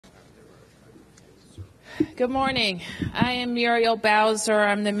Good morning. I am Muriel Bowser.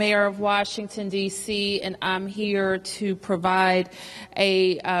 I'm the mayor of Washington, D.C., and I'm here to provide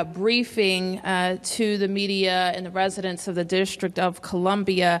a briefing to the media and the residents of the District of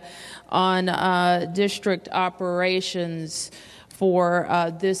Columbia on district operations for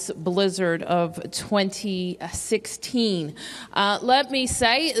this blizzard of 2016. Let me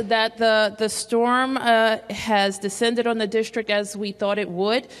say that the storm has descended on the district as we thought it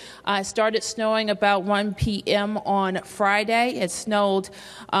would. It started snowing about 1 p.m. on Friday. It snowed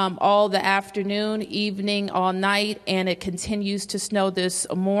all the afternoon, evening, all night, and it continues to snow this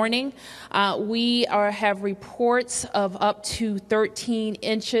morning. We have reports of up to 13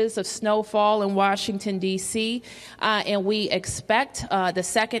 inches of snowfall in Washington, D.C., and we expect the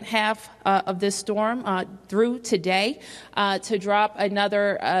second half of this storm through today to drop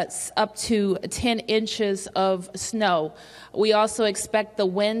another up to 10 inches of snow. We also expect the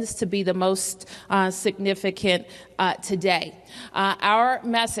winds to be the most significant today. Our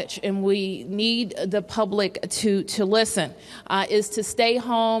message, and we need the public to listen, is to stay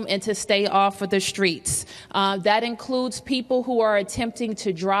home and to stay off of the streets. That includes people who are attempting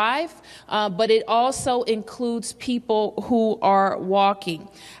to drive, but it also includes people who are walking.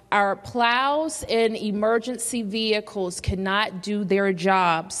 Our plows and emergency vehicles cannot do their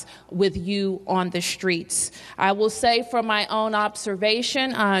jobs with you on the streets. I will say from my own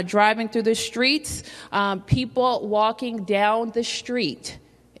observation, driving through the streets, people walking down the street,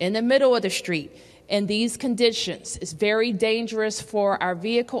 in the middle of the street, in these conditions is very dangerous for our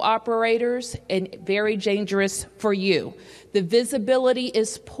vehicle operators and very dangerous for you. The visibility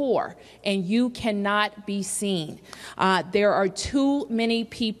is poor and you cannot be seen. There are too many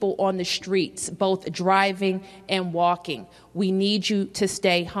people on the streets, both driving and walking. We need you to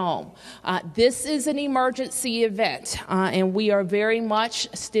stay home. This is an emergency event, and we are very much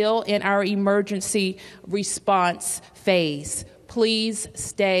still in our emergency response phase. Please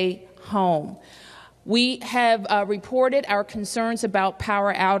stay home. We have reported our concerns about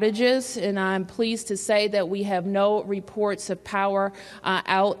power outages, and I'm pleased to say that we have no reports of power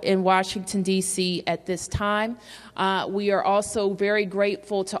out in Washington, D.C. at this time. We are also very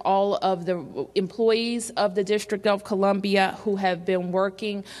grateful to all of the employees of the District of Columbia who have been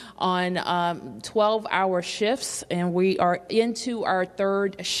working on 12-hour shifts, and we are into our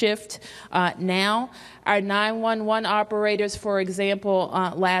third shift now. Our 911 operators, for example,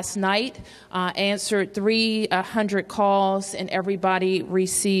 last night answered 300 calls and everybody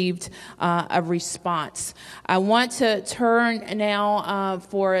received a response. I want to turn now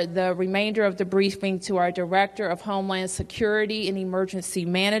for the remainder of the briefing to our Director of Homeland Security and Emergency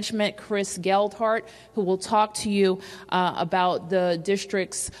Management, Chris Geldhart, who will talk to you about the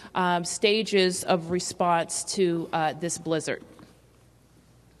district's stages of response to this blizzard.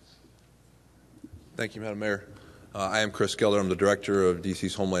 Thank you, Madam Mayor. I am Chris Geldhart. I'm the Director of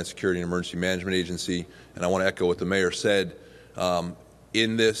D.C.'s Homeland Security and Emergency Management Agency, and I want to echo what the Mayor said.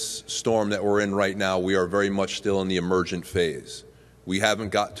 In this storm that we're in right now, we are very much still in the emergent phase. We haven't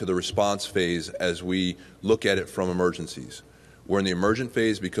got to the response phase as we look at it from emergencies. We're in the emergent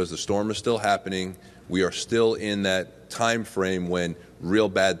phase because the storm is still happening. We are still in that time frame when real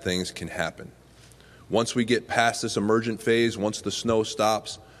bad things can happen. Once we get past this emergent phase, once the snow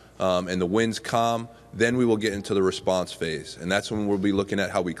stops, and the winds calm, then we will get into the response phase. And that's when we'll be looking at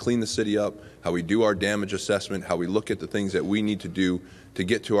how we clean the city up, how we do our damage assessment, how we look at the things that we need to do to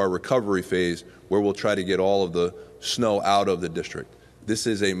get to our recovery phase, where we'll try to get all of the snow out of the district. This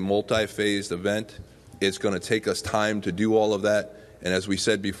is a multi-phased event. It's going to take us time to do all of that. And as we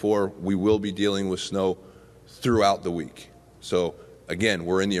said before, we will be dealing with snow throughout the week. So again,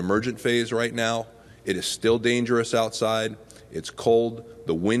 we're in the emergent phase right now. It is still dangerous outside. It's cold,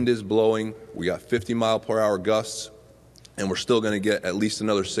 the wind is blowing, we got 50-mile-per-hour gusts, and we're still going to get at least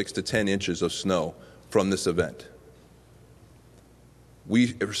another 6 to 10 inches of snow from this event.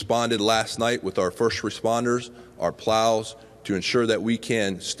 We responded last night with our first responders, our plows, to ensure that we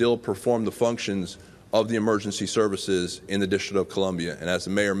can still perform the functions of the emergency services in the District of Columbia. And as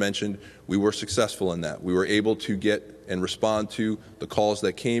the Mayor mentioned, we were successful in that. We were able to get and respond to the calls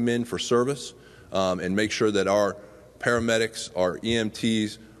that came in for service and make sure that our paramedics, our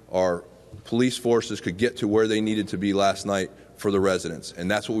EMTs, our police forces could get to where they needed to be last night for the residents.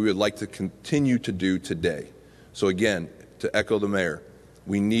 And that's what we would like to continue to do today. So again, to echo the Mayor,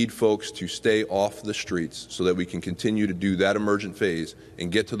 we need folks to stay off the streets so that we can continue to do that emergent phase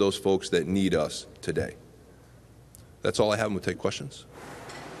and get to those folks that need us today. That's all I have, and we'll take questions.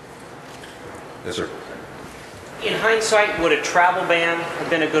 Yes, sir. In hindsight, would a travel ban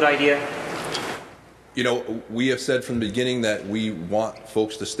have been a good idea? You know, we have said from the beginning that we want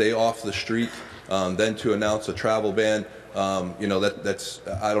folks to stay off the street. Then to announce a travel ban, you know, that's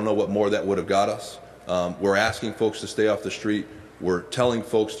I don't know what more that would have got us. We're asking folks to stay off the street. We're telling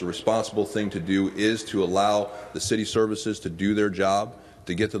folks the responsible thing to do is to allow the city services to do their job,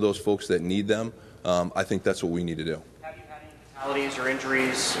 to get to those folks that need them. I think that's what we need to do. Have you had any fatalities or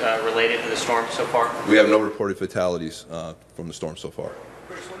injuries related to the storm so far? We have no reported fatalities from the storm so far.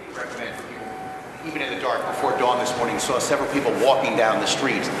 Chris, what do you recommend? Even in the dark, before dawn this morning, saw several people walking down the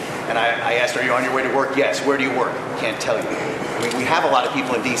street. And I asked, are you on your way to work? Yes. Where do you work? Can't tell you. I mean, we have a lot of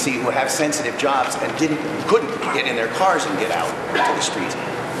people in D.C. who have sensitive jobs and couldn't get in their cars and get out to the streets.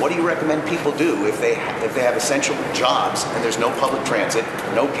 What do you recommend people do if they have essential jobs and there's no public transit,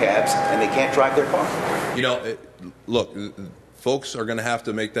 no cabs, and they can't drive their car? You know, look, folks are going to have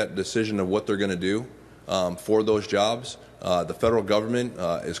to make that decision of what they're going to do for those jobs. The federal government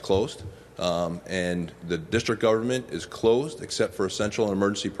is closed. And the district government is closed except for essential and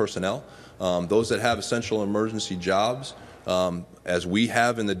emergency personnel. Those that have essential and emergency jobs, as we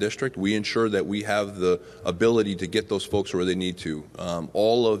have in the district, we ensure that we have the ability to get those folks where they need to.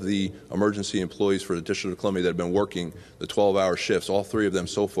 All of the emergency employees for the District of Columbia that have been working the 12-hour shifts, all 3 of them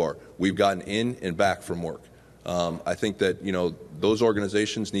so far, we've gotten in and back from work. I think that, you know, those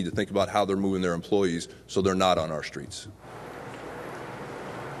organizations need to think about how they're moving their employees so they're not on our streets.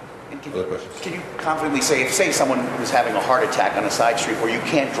 Can you confidently say, if someone was having a heart attack on a side street where you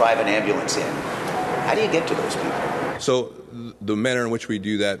can't drive an ambulance in, how do you get to those people? So the manner in which we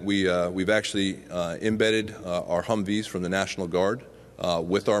do that, we've actually embedded our Humvees from the National Guard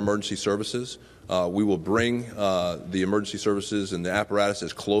with our emergency services. We will bring the emergency services and the apparatus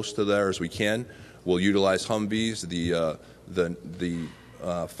as close to there as we can. We'll utilize Humvees.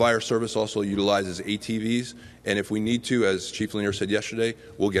 The fire service also utilizes ATVs, and if we need to, as Chief Lanier said yesterday,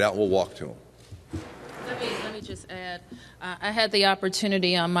 we'll get out and we'll walk to them. Let me just add, I had the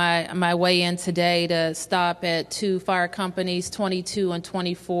opportunity on my way in today to stop at 2 fire companies, 22 and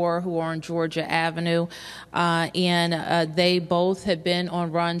 24, who are on Georgia Avenue, and they both have been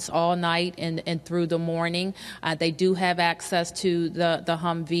on runs all night and through the morning. They do have access to the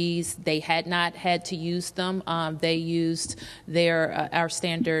Humvees. They had not had to use them. They used our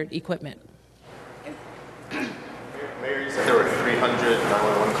standard equipment. Mayor, you said there were 300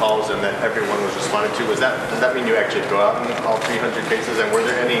 911 calls and that everyone was responded to. Does that mean you actually go out in all 300 cases? And were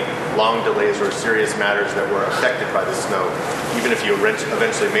there any long delays or serious matters that were affected by the snow, even if you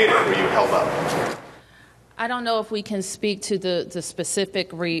eventually made it, were you held up? I don't know if we can speak to the specific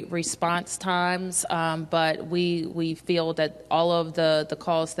response times, but we feel that all of the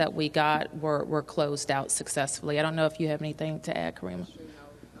calls that we got were closed out successfully. I don't know if you have anything to add, Karima.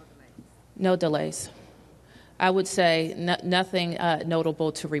 No delays. I would say nothing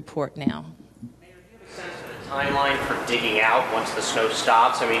notable to report now. Mayor, do you have a sense of the timeline for digging out once the snow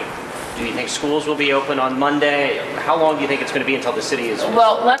stops? I mean, do you think schools will be open on Monday? How long do you think it's going to be until the city is?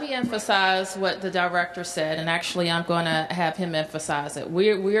 Well, let me emphasize what the director said, and actually I'm going to have him emphasize it.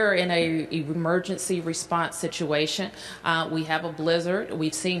 We're in an emergency response situation. We have a blizzard.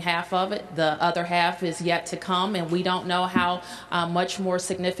 We've seen half of it. The other half is yet to come, and we don't know how much more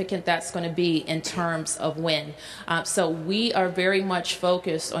significant that's going to be in terms of when. So we are very much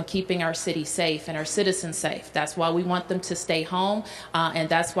focused on keeping our city safe and our citizens safe. That's why we want them to stay home, and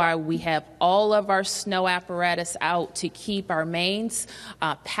that's why we have all of our snow apparatus out to keep our mains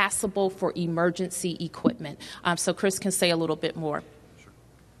passable for emergency equipment. So Chris can say a little bit more.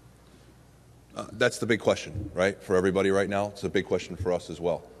 That's the big question, right, for everybody right now. It's a big question for us as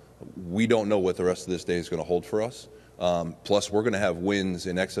well. We don't know what the rest of this day is going to hold for us. Plus, we're going to have winds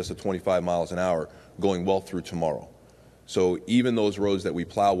in excess of 25 miles an hour going well through tomorrow. So even those roads that we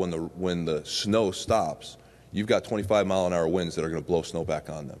plow when the snow stops, you've got 25-mile-an-hour winds that are going to blow snow back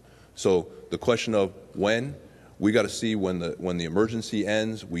on them. So the question of when, we got to see when the emergency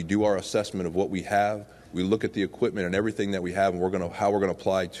ends. We do our assessment of what we have. We look at the equipment and everything that we have, and how we're going to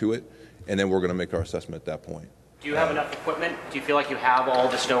apply to it, and then we're going to make our assessment at that point. Do you have enough equipment? Do you feel like you have all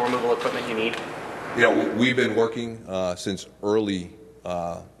the snow removal equipment you need? You know, we've been working since early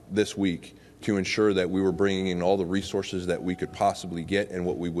this week to ensure that we were bringing in all the resources that we could possibly get and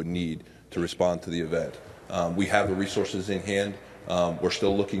what we would need to respond to the event. We have the resources in hand. We're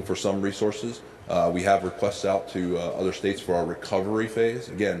still looking for some resources. We have requests out to other states for our recovery phase.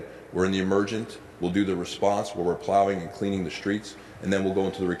 Again, we're in the emergent. We'll do the response where we're plowing and cleaning the streets, and then we'll go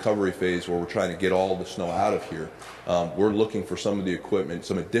into the recovery phase where we're trying to get all the snow out of here. We're looking for some of the equipment,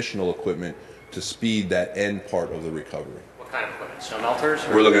 some additional equipment to speed that end part of the recovery. What kind of equipment? Snow melters?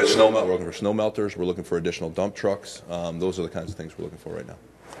 We're looking at we're looking for snow melters. We're looking for additional dump trucks. Those are the kinds of things we're looking for right now.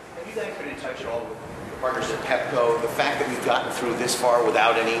 Have you guys been in touch at all with partners at Pepco, the fact that we've gotten through this far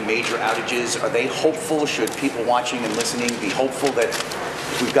without any major outages, are they hopeful? Should people watching and listening be hopeful that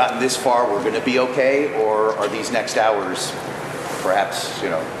if we've gotten this far, we're going to be okay? Or are these next hours perhaps,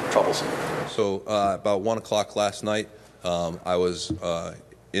 troublesome? So about 1 o'clock last night, I was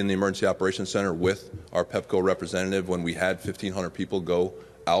in the Emergency Operations Center with our Pepco representative when we had 1,500 people go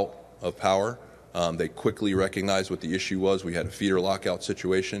out of power. They quickly recognized what the issue was. We had a feeder lockout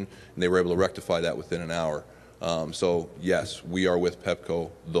situation, and they were able to rectify that within an hour. So, yes, we are with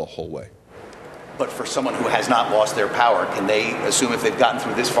Pepco the whole way. But for someone who has not lost their power, can they assume if they've gotten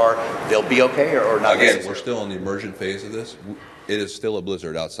through this far, they'll be okay or not? Again, we're still in the emergent phase of this. It is still a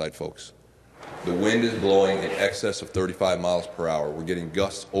blizzard outside, folks. The wind is blowing in excess of 35 miles per hour. We're getting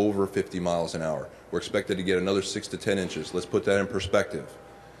gusts over 50 miles an hour. We're expected to get another 6 to 10 inches. Let's put that in perspective.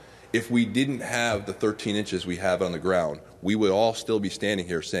 If we didn't have the 13 inches we have on the ground, we would all still be standing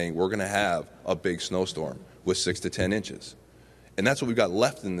here saying we're going to have a big snowstorm with 6 to 10 inches. And that's what we've got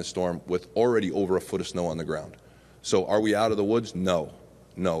left in this storm with already over a foot of snow on the ground. So are we out of the woods? No.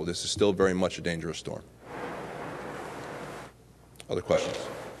 No, this is still very much a dangerous storm. Other questions?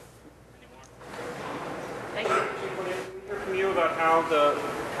 Thank you. Can we hear from you about how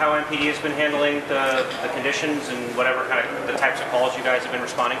MPD has been handling the conditions and whatever kind of the types of calls you guys have been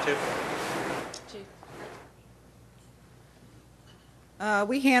responding to?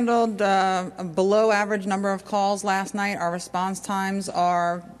 We handled a below average number of calls last night. Our response times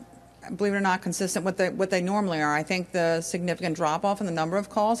are, believe it or not, consistent with what they normally are. I think the significant drop off in the number of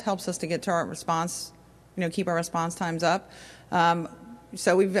calls helps us to get to our response, keep our response times up.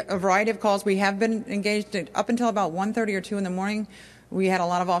 So we've a variety of calls. We have been engaged up until about 1:30 or 2 in the morning. We had a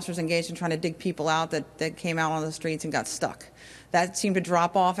lot of officers engaged in trying to dig people out that came out on the streets and got stuck. That seemed to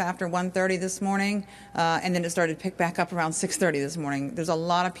drop off after 1:30 this morning, and then it started to pick back up around 6:30 this morning. There's a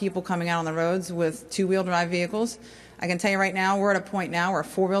lot of people coming out on the roads with two-wheel drive vehicles. I can tell you right now, we're at a point now where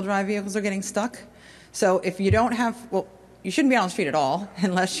four-wheel drive vehicles are getting stuck. So if you don't have, you shouldn't be on the street at all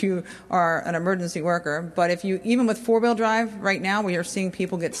unless you are an emergency worker. But even with four-wheel drive, right now we are seeing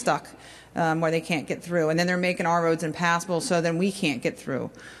people get stuck where they can't get through. And then they're making our roads impassable, so then we can't get through.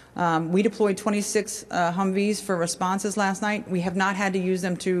 We deployed 26 Humvees for responses last night. We have not had to use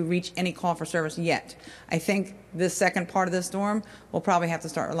them to reach any call for service yet. I think this second part of the storm, we'll probably have to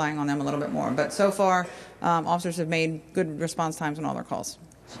start relying on them a little bit more. But so far, officers have made good response times on all their calls.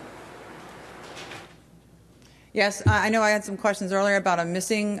 Yes, I know I had some questions earlier about a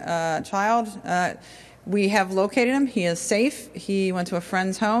missing child. We have located him. He is safe. He went to a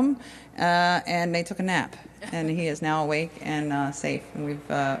friend's home, and they took a nap. And he is now awake and safe, and we've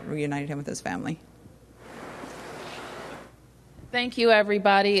reunited him with his family. Thank you,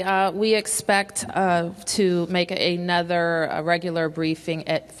 everybody. We expect to make another regular briefing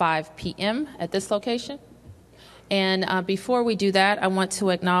at 5 p.m. at this location. And before we do that, I want to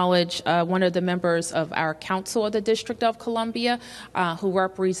acknowledge one of the members of our Council of the District of Columbia who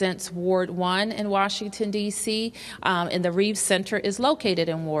represents Ward 1 in Washington, D.C., and the Reeves Center is located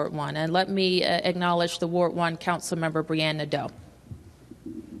in Ward 1. And let me acknowledge the Ward 1 Council member, Brianne Nadeau.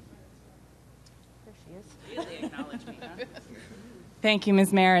 There she is. Really acknowledge me, huh? Thank you,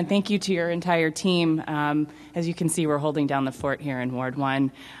 Ms. Mayor, and thank you to your entire team. As you can see, we're holding down the fort here in Ward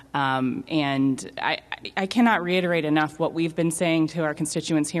 1. And I cannot reiterate enough what we've been saying to our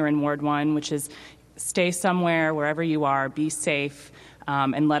constituents here in Ward 1, which is stay somewhere, wherever you are, be safe,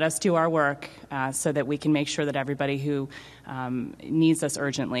 and let us do our work so that we can make sure that everybody who needs us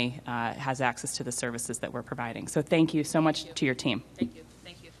urgently has access to the services that we're providing. So thank you so much to your team. Thank you.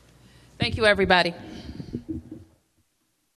 Thank you. Thank you, everybody.